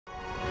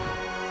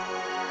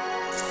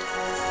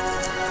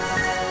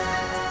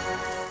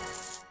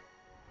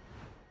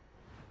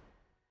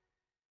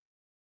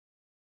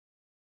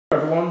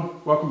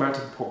everyone, welcome back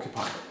to the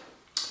Porcupine.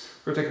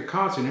 We're going to take a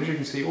cards in. As you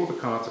can see, all the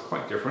cards are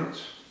quite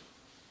different.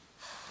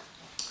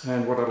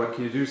 And what I'd like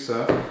you to do,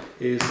 sir,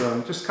 is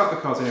just cut the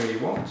cards anywhere you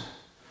want.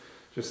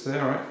 Just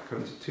there, right? Cut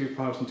into two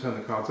piles and turn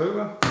the cards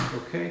over.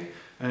 Okay.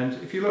 And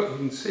if you look, you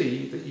can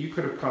see that you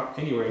could have cut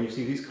anywhere. And you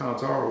see these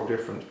cards are all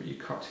different, but you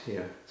cut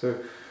here. So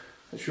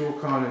that's your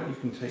card, and you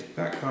can take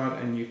that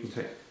card, and you can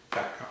take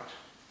that card.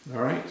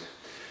 All right.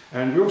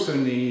 And we also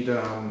need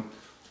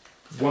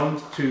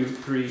 1, 2,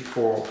 3,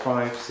 4,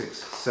 5, 6,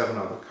 7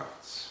 other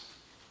cards.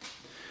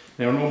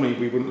 Now normally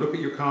we wouldn't look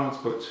at your cards,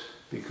 but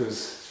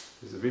because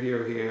there's a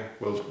video here,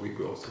 well, we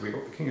will. So we've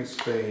got the King of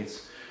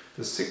Spades,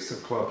 the 6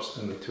 of Clubs,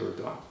 and the 2 of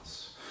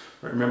Diamonds.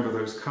 Right, remember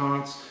those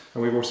cards,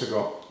 and we've also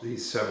got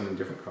these 7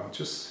 different cards.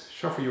 Just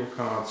shuffle your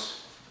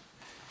cards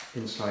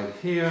inside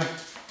here,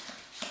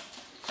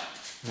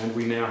 and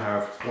we now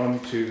have 1,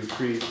 2,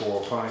 3,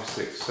 4, 5,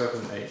 6,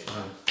 7, 8,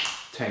 9,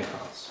 10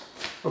 cards.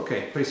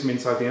 Okay, place them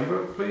inside the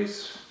envelope,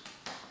 please.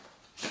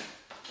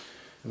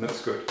 And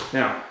that's good.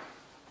 Now,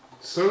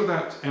 so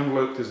that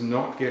envelope does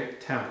not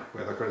get tampered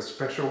with, I've got a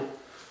special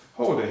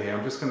holder here.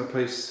 I'm just going to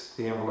place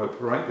the envelope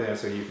right there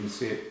so you can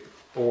see it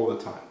all the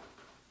time.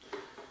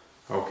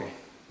 Okay,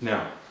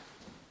 now,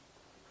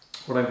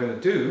 what I'm going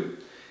to do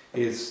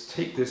is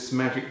take this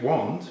magic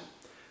wand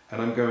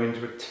and I'm going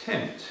to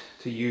attempt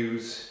to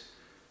use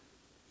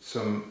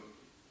some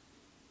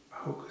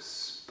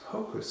hocus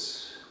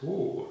pocus.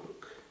 Oh,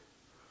 look.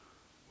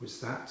 Was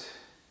that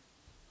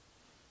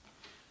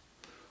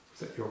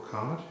your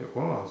card? It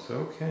was,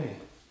 okay.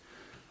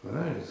 Well,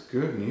 that is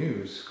good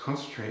news.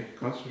 Concentrate,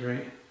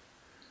 concentrate,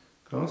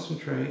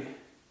 concentrate.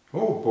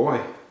 Oh boy,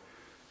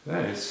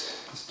 that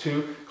is, it's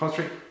 2,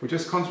 concentrate. We're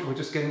just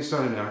getting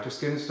started now, just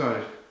getting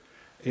started.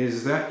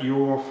 Is that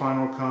your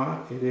final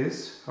card? It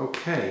is,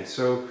 okay.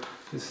 So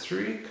there's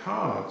 3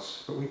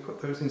 cards, but we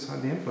put those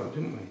inside the envelope,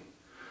 didn't we?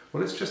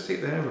 Well, let's just take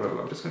the envelope.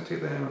 I'm just going to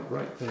take the envelope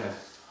right there.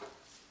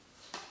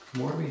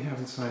 And what do we have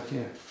inside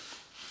here?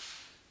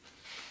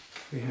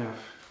 We have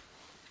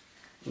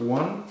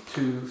 1,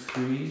 2,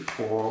 3,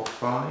 4,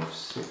 5,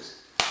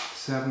 6,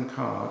 7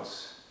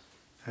 cards,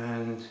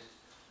 and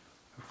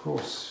of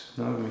course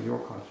none of them are your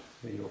cards.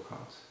 They're your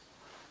cards.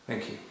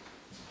 Thank you.